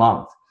 every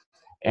month.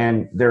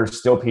 And there are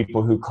still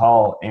people who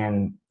call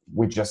and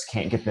we just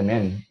can't get them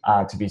in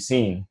to be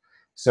seen.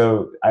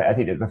 So I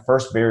think that the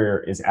first barrier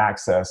is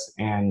access,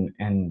 and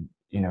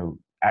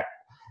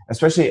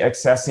especially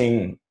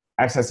accessing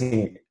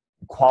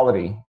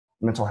quality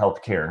mental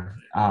health care.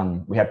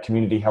 We have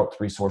community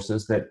health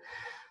resources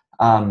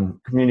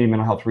community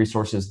mental health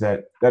resources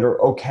that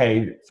are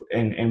okay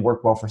and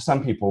work well for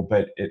some people,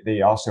 but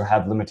they also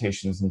have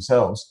limitations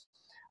themselves.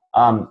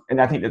 And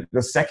I think that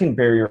the second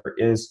barrier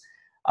is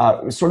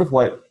sort of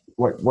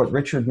what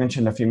Richard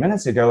mentioned a few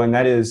minutes ago, and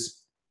that is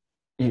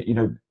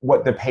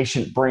what the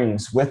patient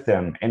brings with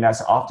them. And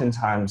that's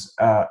oftentimes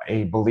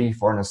a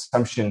belief or an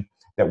assumption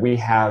that we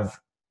have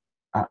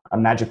a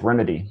magic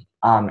remedy.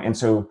 And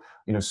so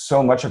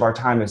so much of our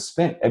time is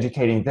spent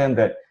educating them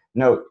that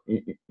no,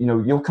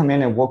 you'll come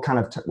in and we'll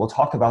we'll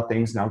talk about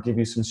things, and I'll give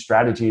you some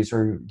strategies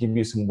or give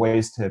you some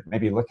ways to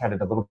maybe look at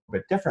it a little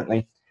bit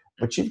differently.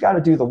 But you've got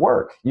to do the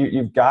work.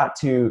 You've got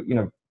to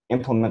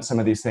implement some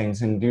of these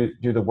things and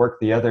do the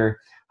work the other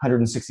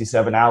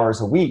 167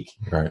 hours a week.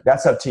 Right.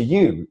 That's up to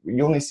you.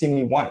 You only see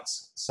me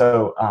once,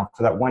 so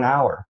for that 1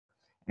 hour,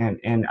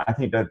 and I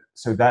think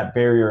that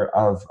barrier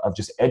of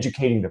just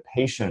educating the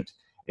patient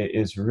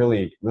is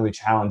really, really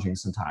challenging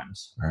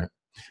sometimes. Right.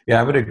 Yeah,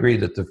 I would agree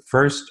that the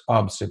first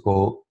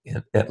obstacle,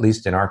 at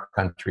least in our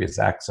country, is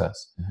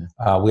access.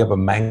 We have a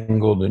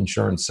mangled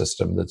insurance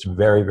system that's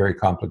very, very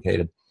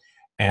complicated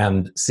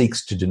and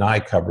seeks to deny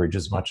coverage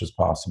as much as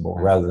possible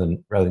rather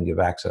than give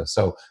access.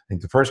 So I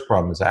think the first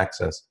problem is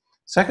access.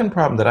 Second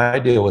problem that I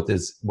deal with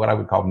is what I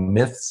would call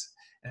myths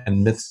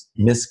and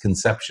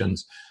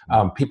misconceptions.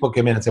 People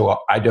come in and say,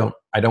 "Well, I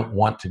don't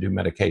want to do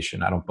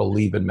medication. I don't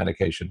believe in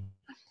medication."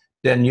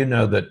 Then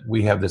that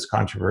we have this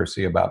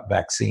controversy about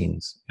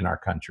vaccines in our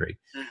country.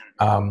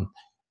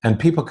 And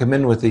people come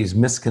in with these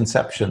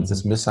misconceptions,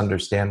 this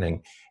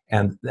misunderstanding,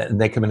 and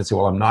they come in and say,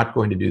 well, I'm not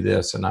going to do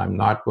this, and I'm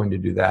not going to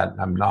do that,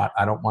 and I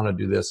don't want to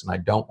do this, and I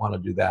don't want to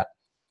do that.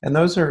 And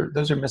those are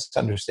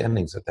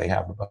misunderstandings that they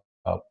have about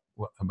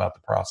the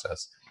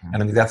process. And I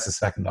think that's the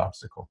second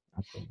obstacle.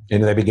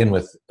 They begin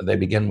with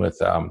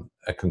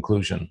a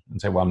conclusion and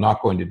say, well, I'm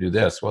not going to do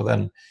this. Well,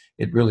 then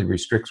it really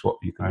restricts what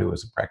you can do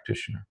as a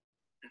practitioner.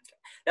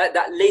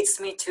 That leads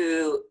me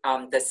to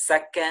the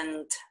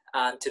second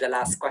to the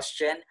last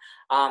question.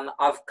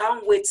 I've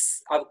come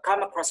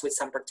across with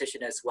some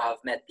practitioners who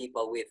have met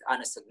people with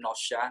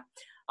anosognosia.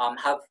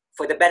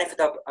 For the benefit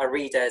of our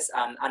readers,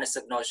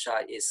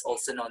 anosognosia is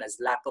also known as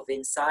lack of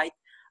insight.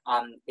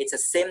 It's a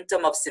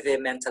symptom of severe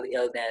mental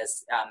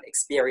illness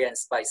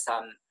experienced by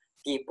some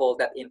people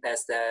that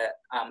impairs the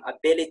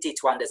ability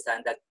to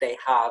understand that they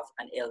have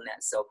an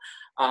illness. So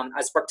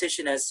as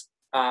practitioners,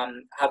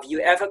 have you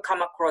ever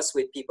come across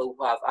with people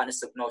who have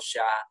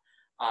anosognosia,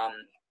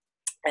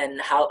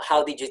 and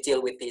how did you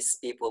deal with these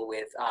people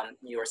with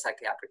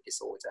neuropsychiatric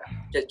disorder?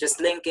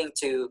 Just linking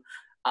to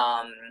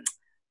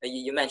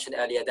you mentioned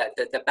earlier that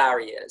the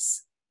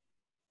barriers.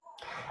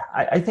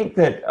 I think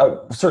that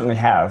certainly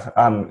have.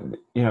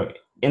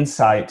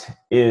 Insight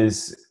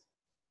is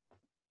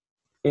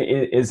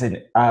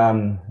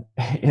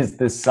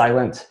the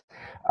silent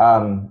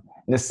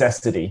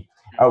necessity.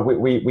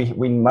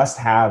 We must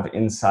have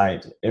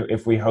insight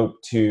if we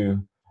hope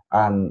to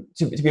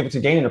be able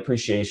to gain an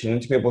appreciation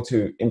and to be able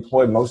to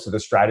employ most of the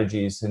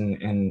strategies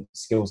and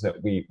skills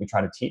that we try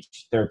to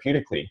teach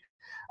therapeutically.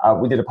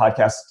 We did a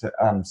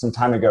podcast some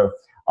time ago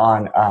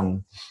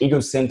on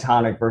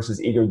ego-syntonic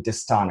versus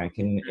ego-dystonic,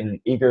 and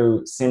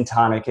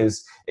ego-syntonic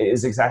is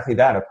exactly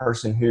that, a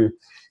person who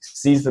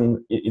sees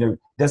them,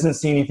 doesn't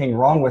see anything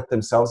wrong with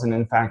themselves, and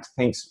in fact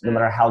thinks, no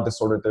matter how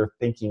disordered their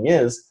thinking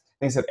is,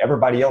 thinks that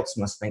everybody else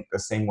must think the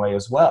same way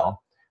as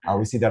well.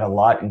 We see that a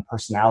lot in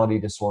personality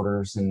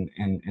disorders and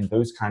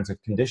those kinds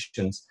of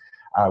conditions,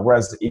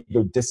 whereas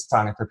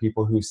ego-dystonic are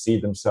people who see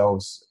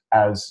themselves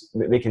as,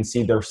 they can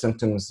see their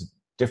symptoms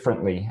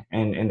differently,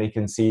 and they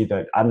can see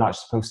that I'm not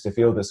supposed to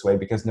feel this way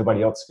because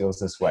nobody else feels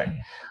this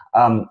way.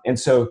 And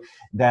so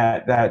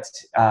that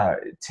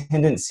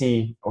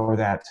tendency or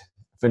that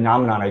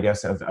phenomenon, I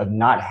guess, of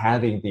not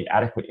having the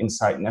adequate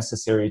insight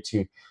necessary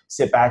to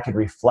sit back and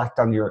reflect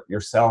on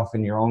yourself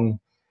and your own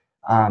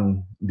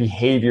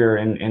behavior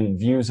and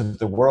views of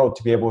the world,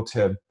 to be able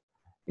to,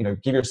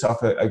 give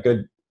yourself a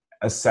good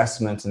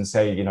assessment and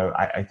say,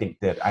 I think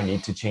that I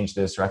need to change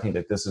this, or I think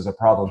that this is a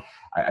problem.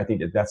 I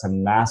think that that's a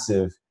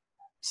massive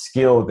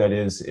skill that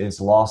is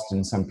lost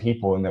in some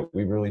people, and that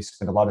we really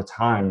spend a lot of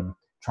time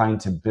trying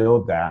to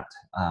build that.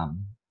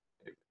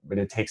 But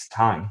it takes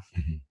time.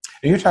 Mm-hmm.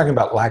 And you're talking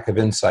about lack of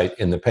insight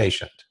in the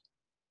patient.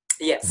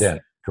 Yes.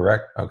 Then,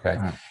 correct? Okay.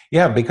 Right.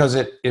 Yeah, because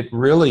it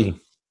really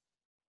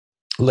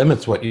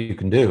limits what you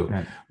can do.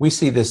 Right. We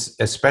see this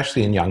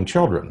especially in young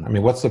children. I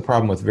mean, what's the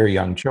problem with very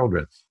young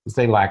children? Is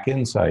they lack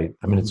insight.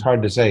 I mean, it's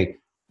hard to say,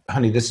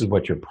 honey, this is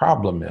what your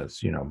problem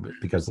is,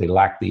 because they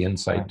lack the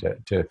insight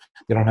to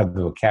they don't have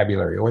the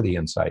vocabulary or the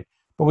insight.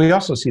 But we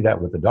also see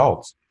that with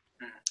adults.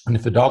 And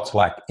if adults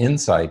lack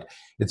insight,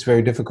 it's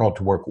very difficult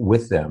to work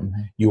with them.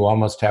 You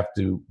almost have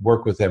to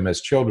work with them as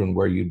children,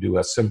 where you do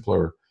a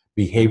simpler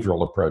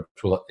behavioral approach.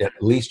 Well, at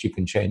least you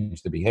can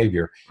change the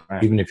behavior,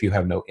 right, even if you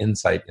have no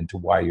insight into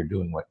why you're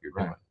doing what you're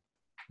doing.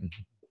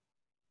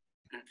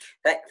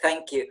 Mm-hmm.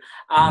 Thank you.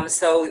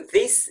 So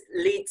this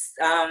leads,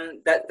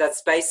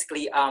 that's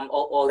basically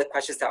all the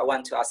questions that I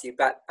want to ask you.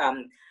 But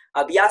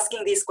I'll be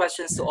asking these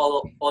questions to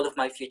all of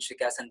my future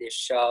guests on this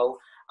show.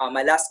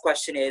 My last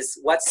question is,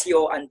 what's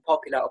your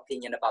unpopular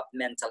opinion about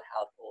mental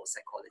health or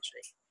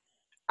psychology?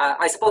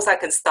 I suppose I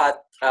can start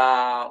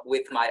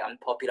with my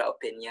unpopular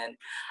opinion.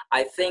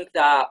 I think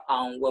that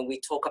when we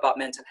talk about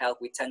mental health,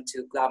 we tend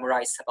to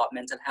glamorize about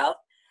mental health,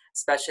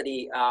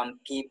 especially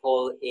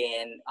people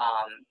who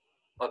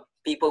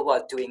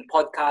are doing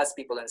podcasts,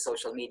 people on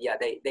social media.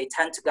 They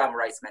tend to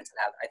glamorize mental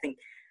health. I think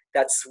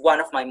that's one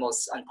of my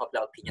most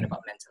unpopular opinion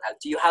about mental health.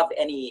 Do you have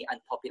any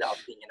unpopular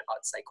opinion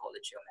about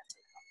psychology or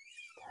mental health?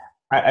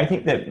 I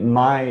think that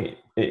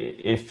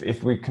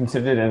if we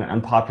considered an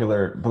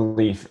unpopular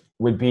belief,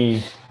 would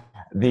be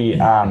the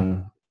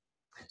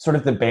sort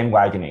of the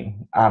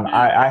bandwagoning.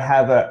 I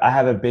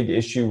have a big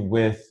issue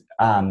with,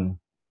 and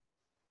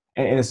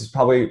this is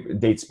probably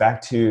dates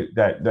back to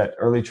that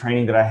early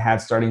training that I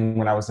had starting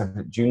when I was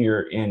a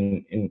junior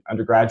in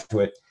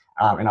undergraduate,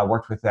 and I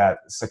worked with that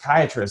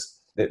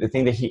psychiatrist. The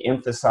thing that he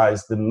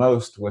emphasized the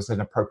most was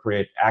an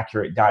appropriate,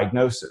 accurate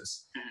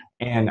diagnosis.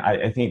 And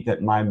I think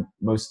that my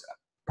most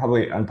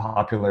probably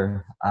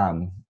unpopular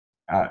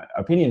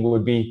opinion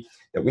would be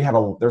that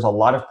there's a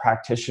lot of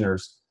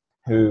practitioners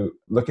who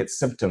look at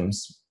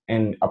symptoms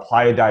and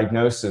apply a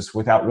diagnosis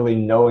without really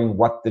knowing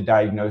what the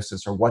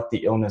diagnosis or what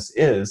the illness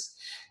is.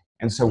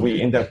 And so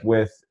we end up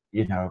with,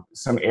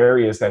 some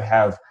areas that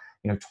have,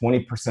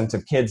 20%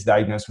 of kids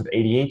diagnosed with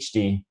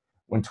ADHD,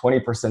 when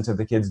 20% of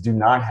the kids do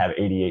not have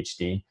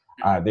ADHD.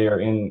 They are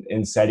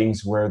in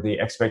settings where the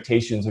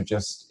expectations are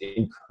just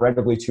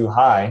incredibly too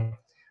high,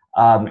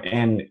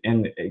 and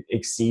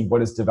exceed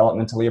what is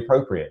developmentally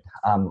appropriate.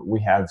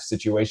 We have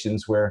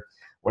situations where,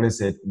 1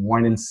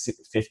 in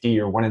 50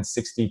 or 1 in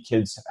 60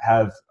 kids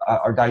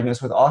are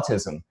diagnosed with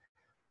autism.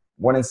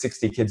 1 in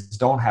 60 kids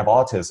don't have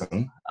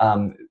autism.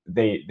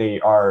 They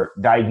are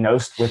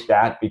diagnosed with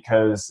that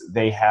because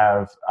they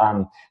have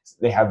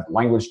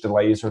language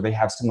delays, or they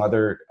have some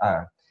other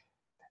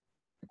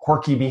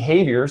quirky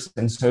behaviors,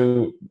 and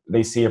so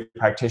they see a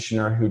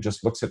practitioner who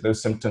just looks at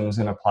those symptoms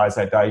and applies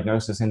that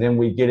diagnosis. And then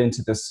we get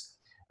into this,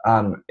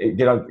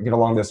 get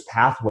along this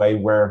pathway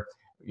where,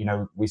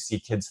 we see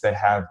kids that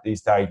have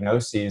these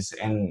diagnoses,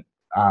 and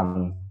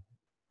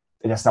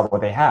that's not what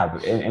they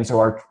have. And so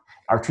our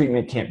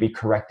treatment can't be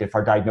correct if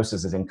our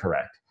diagnosis is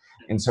incorrect.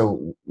 And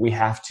so we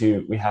have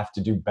to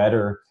do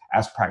better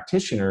as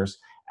practitioners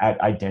at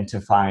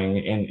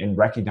identifying and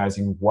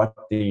recognizing what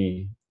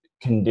the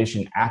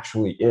condition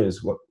actually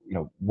is.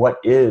 What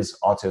is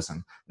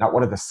autism? Not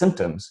what are the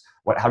symptoms,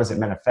 how does it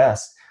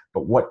manifest,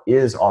 but what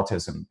is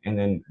autism?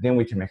 And then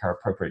we can make our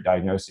appropriate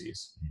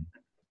diagnoses.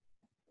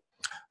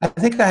 I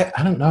think I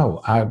don't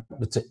know.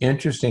 It's an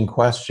interesting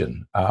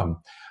question.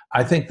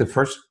 I think the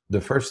first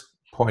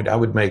point I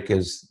would make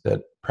is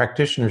that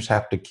practitioners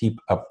have to keep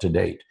up to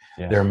date.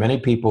 Yes. There are many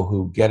people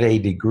who get a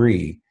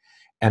degree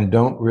and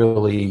don't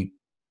really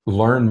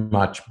learn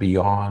much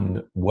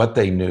beyond what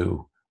they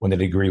knew when the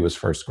degree was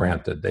first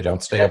granted. They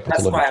don't stay up with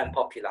the literature. That's why I'm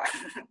popular.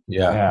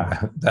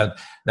 Yeah.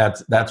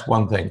 That's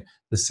one thing.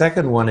 The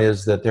second one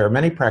is that there are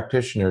many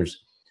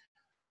practitioners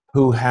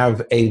who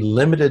have a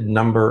limited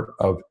number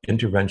of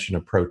intervention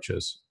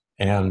approaches,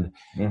 and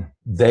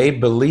they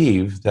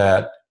believe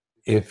that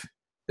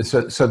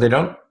so they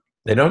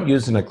don't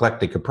use an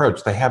eclectic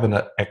approach. They have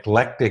an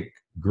eclectic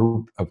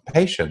group of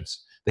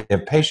patients. They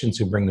have patients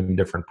who bring them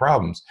different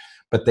problems,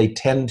 but they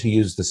tend to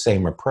use the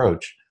same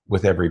approach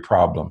with every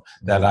problem.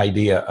 That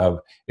idea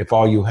of, if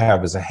all you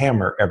have is a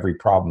hammer, every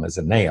problem is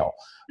a nail.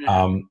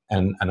 And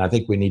I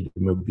think we need to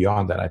move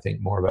beyond that. I think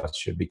more of us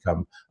should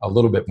become a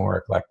little bit more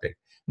eclectic.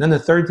 And then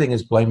the third thing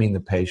is blaming the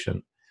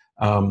patient.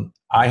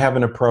 I have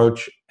an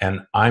approach,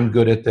 and I'm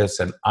good at this,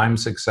 and I'm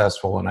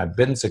successful, and I've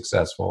been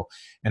successful.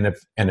 And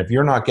if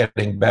you're not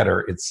getting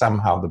better, it's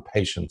somehow the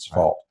patient's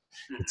fault.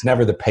 It's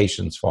never the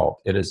patient's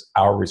fault. It is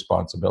our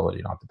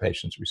responsibility, not the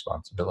patient's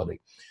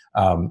responsibility.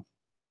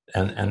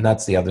 And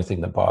that's the other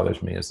thing that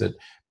bothers me, is that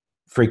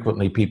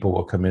frequently people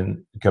will come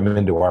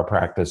into our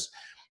practice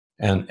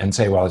and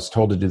say, well, I was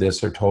told to do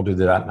this or told to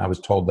do that, and I was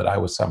told that I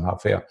was somehow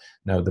fail.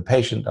 No, the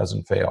patient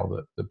doesn't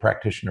fail. The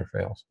practitioner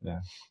fails.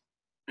 Yeah.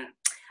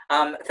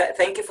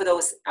 Thank you for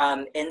those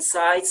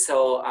insights.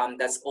 So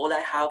that's all I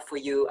have for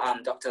you,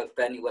 Dr.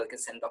 Berney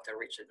Wilkinson, Dr.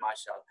 Richard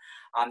Marshall.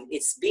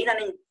 It's been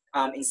an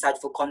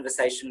insightful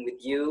conversation with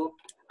you.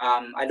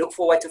 I look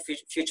forward to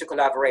future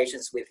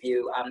collaborations with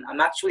you. I'm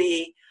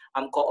actually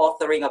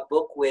co-authoring a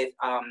book with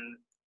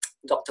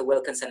Dr.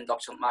 Wilkinson and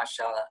Dr.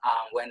 Marshall.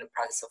 We're in the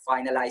process of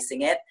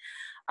finalizing it.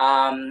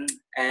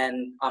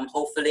 And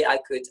hopefully I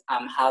could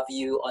have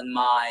you on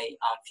my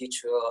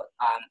future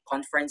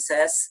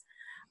conferences.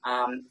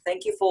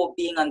 Thank you for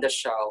being on the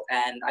show,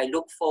 and I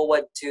look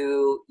forward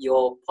to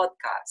your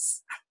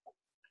podcast.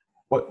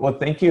 Well,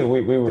 thank you.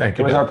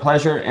 It was our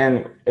pleasure,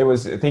 and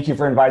thank you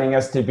for inviting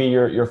us to be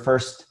your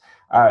first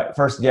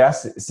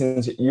guest.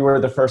 Since you were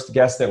the first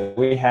guest that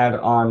we had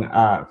on,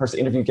 first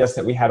interview guest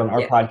that we had on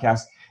our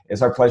podcast,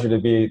 it's our pleasure to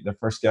be the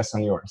first guest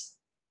on yours.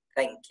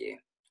 Thank you.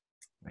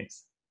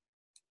 Thanks.